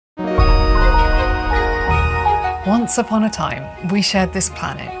Once upon a time, we shared this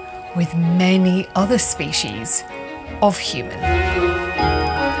planet with many other species of human.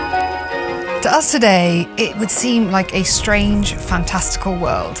 To us today, it would seem like a strange, fantastical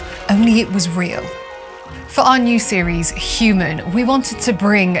world, only it was real. For our new series, Human, we wanted to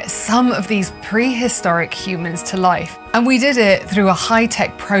bring some of these prehistoric humans to life, and we did it through a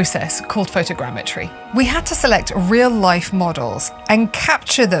high-tech process called photogrammetry. We had to select real-life models and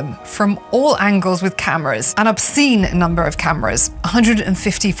capture them from all angles with cameras, an obscene number of cameras,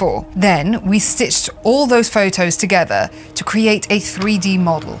 154. Then we stitched all those photos together to create a 3D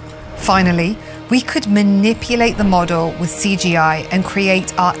model. Finally, we could manipulate the model with CGI and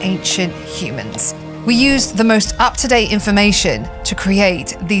create our ancient humans. We used the most up-to-date information to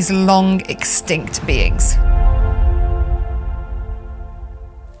create these long extinct beings.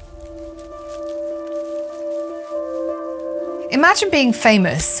 Imagine being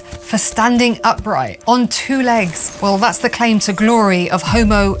famous for standing upright on two legs. Well, that's the claim to glory of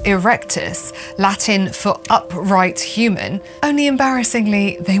Homo erectus, Latin for upright human. Only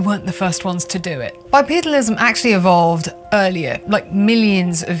embarrassingly, they weren't the first ones to do it. Bipedalism actually evolved earlier, like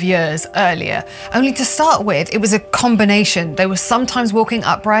millions of years earlier. Only to start with, it was a combination. They were sometimes walking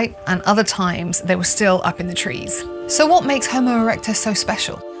upright and other times they were still up in the trees. So what makes Homo erectus so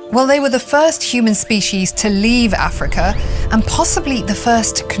special? Well, they were the first human species to leave Africa and possibly the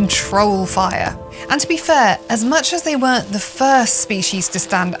first to control fire. And to be fair, as much as they weren't the first species to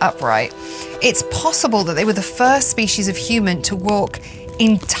stand upright, it's possible that they were the first species of human to walk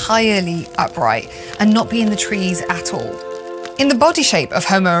entirely upright and not be in the trees at all. In the body shape of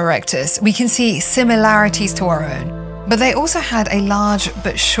Homo erectus, we can see similarities to our own. But they also had a large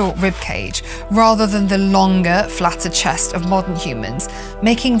but short rib cage, rather than the longer, flatter chest of modern humans,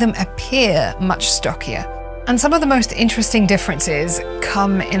 making them appear much stockier. And some of the most interesting differences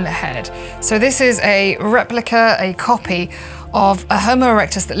come in the head. So this is a replica, a copy of a Homo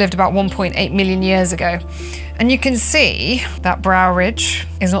erectus that lived about 1.8 million years ago. And you can see that brow ridge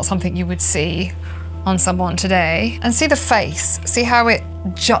is not something you would see on someone today. And see the face, see how it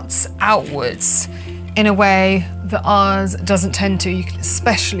juts outwards in a way that ours doesn't tend to. You can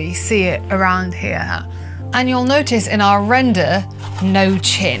especially see it around here. And you'll notice in our render, no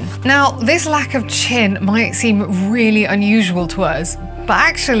chin. Now, this lack of chin might seem really unusual to us, but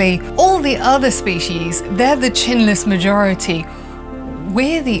actually, all the other species, they're the chinless majority.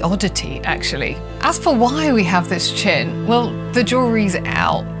 We're the oddity, actually. As for why we have this chin, well, the jury's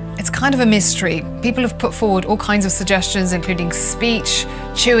out. It's kind of a mystery. People have put forward all kinds of suggestions, including speech,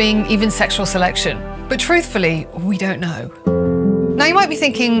 chewing, even sexual selection. But truthfully, we don't know. Now you might be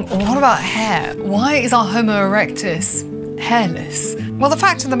thinking, what about hair? Why is our Homo erectus hairless? Well, the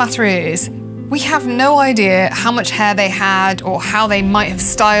fact of the matter is, we have no idea how much hair they had or how they might have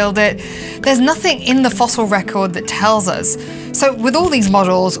styled it. There's nothing in the fossil record that tells us. So with all these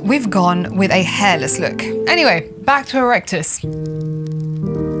models, we've gone with a hairless look. Anyway, back to erectus.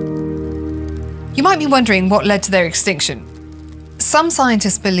 You might be wondering what led to their extinction. Some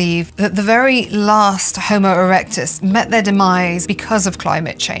scientists believe that the very last Homo erectus met their demise because of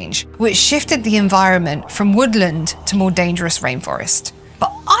climate change, which shifted the environment from woodland to more dangerous rainforest.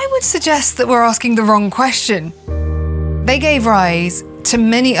 But I would suggest that we're asking the wrong question. They gave rise to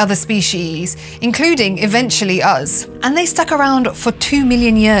many other species, including eventually us, and they stuck around for 2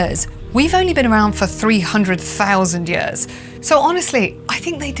 million years. We've only been around for 300,000 years. So honestly, I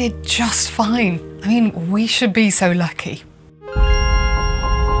think they did just fine. I mean, we should be so lucky.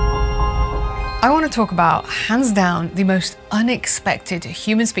 I want to talk about, hands down, the most unexpected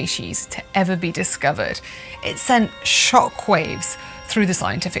human species to ever be discovered. It sent shockwaves through the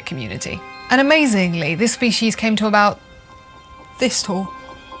scientific community. And amazingly, this species came to about this tall.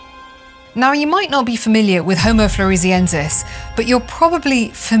 Now, you might not be familiar with Homo floresiensis, but you're probably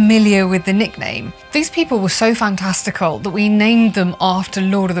familiar with the nickname. These people were so fantastical that we named them after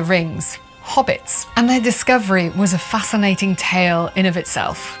Lord of the Rings, hobbits. And their discovery was a fascinating tale in of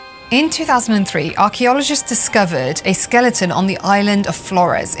itself. In 2003, archaeologists discovered a skeleton on the island of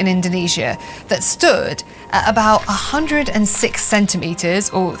Flores in Indonesia that stood at about 106 centimeters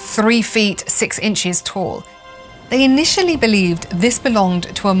or 3 feet 6 inches tall. They initially believed this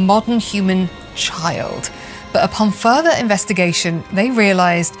belonged to a modern human child, but upon further investigation, they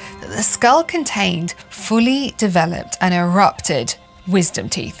realized that the skull contained fully developed and erupted wisdom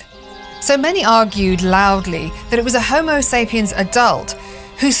teeth. So many argued loudly that it was a Homo sapiens adult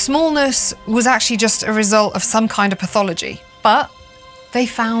whose smallness was actually just a result of some kind of pathology. But they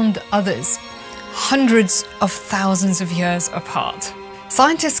found others, hundreds of thousands of years apart.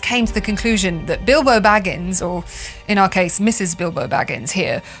 Scientists came to the conclusion that Bilbo Baggins, or in our case Mrs. Bilbo Baggins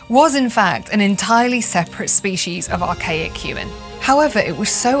here, was in fact an entirely separate species of archaic human. However, it was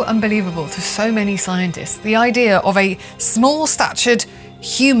so unbelievable to so many scientists, the idea of a small-statured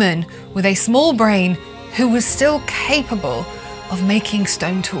human with a small brain who was still capable of making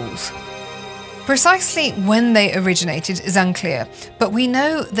stone tools. Precisely when they originated is unclear, but we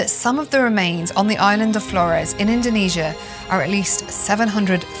know that some of the remains on the island of Flores in Indonesia are at least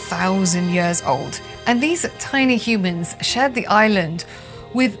 700,000 years old. And these tiny humans shared the island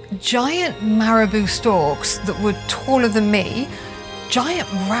with giant marabou storks that were taller than me,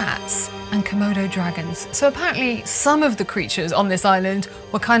 giant rats, and Komodo dragons. So apparently some of the creatures on this island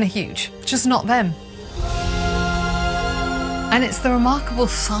were kind of huge, just not them. And it's the remarkable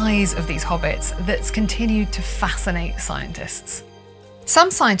size of these hobbits that's continued to fascinate scientists.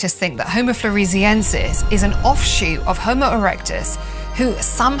 Some scientists think that Homo floresiensis is an offshoot of Homo erectus who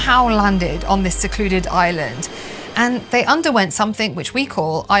somehow landed on this secluded island, and they underwent something which we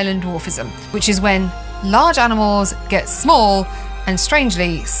call island dwarfism, which is when large animals get small and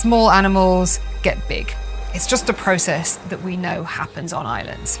strangely small animals get big. It's just a process that we know happens on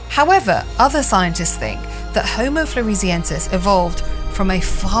islands. However, other scientists think that Homo floresiensis evolved from a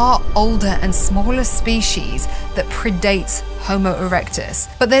far older and smaller species that predates Homo erectus.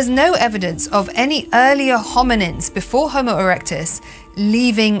 But there's no evidence of any earlier hominins before Homo erectus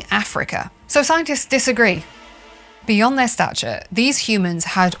leaving Africa. So scientists disagree. Beyond their stature, these humans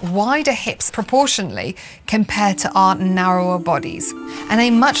had wider hips proportionally compared to our narrower bodies, and a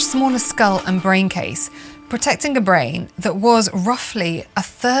much smaller skull and brain case, protecting a brain that was roughly a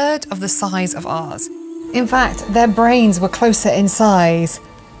third of the size of ours. In fact, their brains were closer in size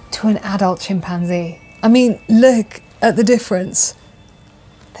to an adult chimpanzee. I mean, look at the difference.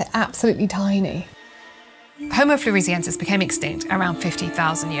 They're absolutely tiny. Homo floresiensis became extinct around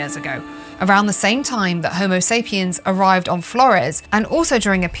 50,000 years ago, around the same time that Homo sapiens arrived on Flores, and also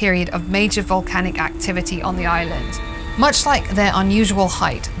during a period of major volcanic activity on the island. Much like their unusual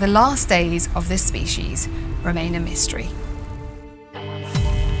height, the last days of this species remain a mystery.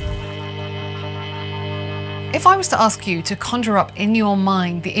 If I was to ask you to conjure up in your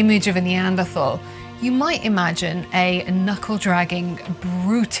mind the image of a Neanderthal, you might imagine a knuckle-dragging,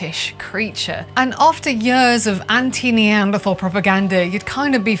 brutish creature. And after years of anti-Neanderthal propaganda, you'd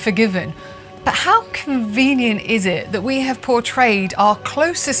kind of be forgiven. But how convenient is it that we have portrayed our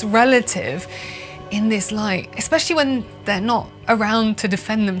closest relative in this light, especially when they're not around to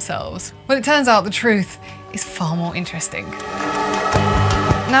defend themselves? Well, it turns out the truth is far more interesting.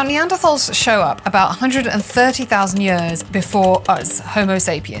 Now, Neanderthals show up about 130,000 years before us, Homo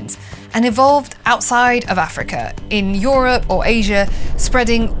sapiens, and evolved outside of Africa, in Europe or Asia,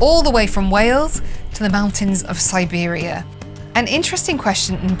 spreading all the way from Wales to the mountains of Siberia. An interesting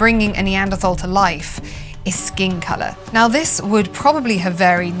question in bringing a Neanderthal to life is skin colour. Now, this would probably have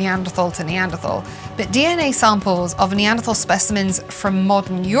varied Neanderthal to Neanderthal, but DNA samples of Neanderthal specimens from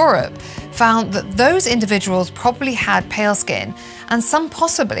modern Europe found that those individuals probably had pale skin and some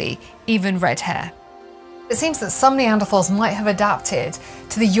possibly even red hair. It seems that some Neanderthals might have adapted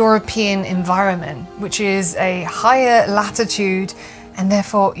to the European environment, which is a higher latitude and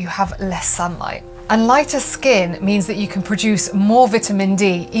therefore you have less sunlight. And lighter skin means that you can produce more vitamin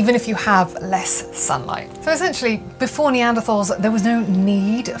D even if you have less sunlight. So essentially, before Neanderthals, there was no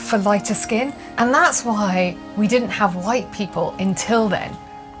need for lighter skin. And that's why we didn't have white people until then,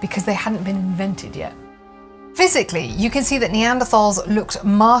 because they hadn't been invented yet. Physically, you can see that Neanderthals looked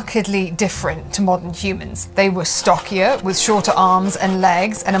markedly different to modern humans. They were stockier, with shorter arms and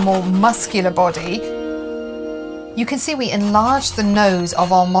legs and a more muscular body. You can see we enlarged the nose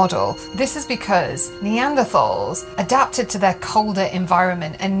of our model. This is because Neanderthals adapted to their colder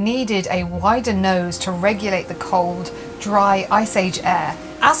environment and needed a wider nose to regulate the cold, dry Ice Age air.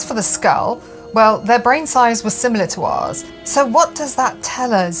 As for the skull, well, their brain size was similar to ours. So what does that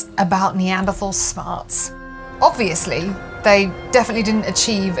tell us about Neanderthal smarts? Obviously, they definitely didn't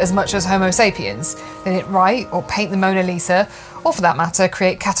achieve as much as Homo sapiens. They didn't write or paint the Mona Lisa, or for that matter,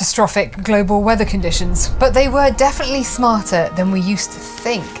 create catastrophic global weather conditions. But they were definitely smarter than we used to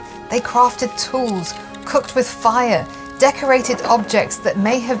think. They crafted tools, cooked with fire, decorated objects that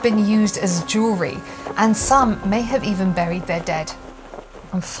may have been used as jewelry, and some may have even buried their dead.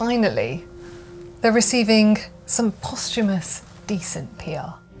 And finally, they're receiving some posthumous, decent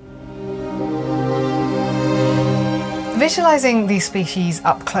PR. Visualizing these species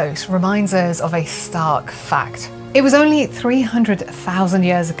up close reminds us of a stark fact. It was only 300,000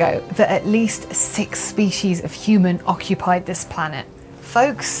 years ago that at least 6 species of human occupied this planet.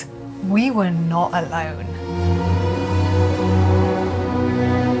 Folks, we were not alone.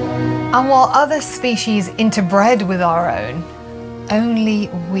 And while other species interbred with our own, only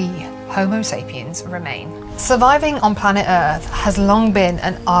we, Homo sapiens, remain. Surviving on planet Earth has long been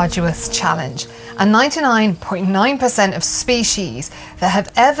an arduous challenge, and 99.9% of species that have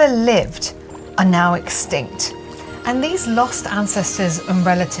ever lived are now extinct. And these lost ancestors and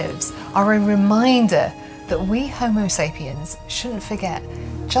relatives are a reminder that we Homo sapiens shouldn't forget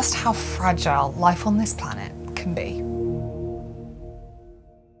just how fragile life on this planet can be.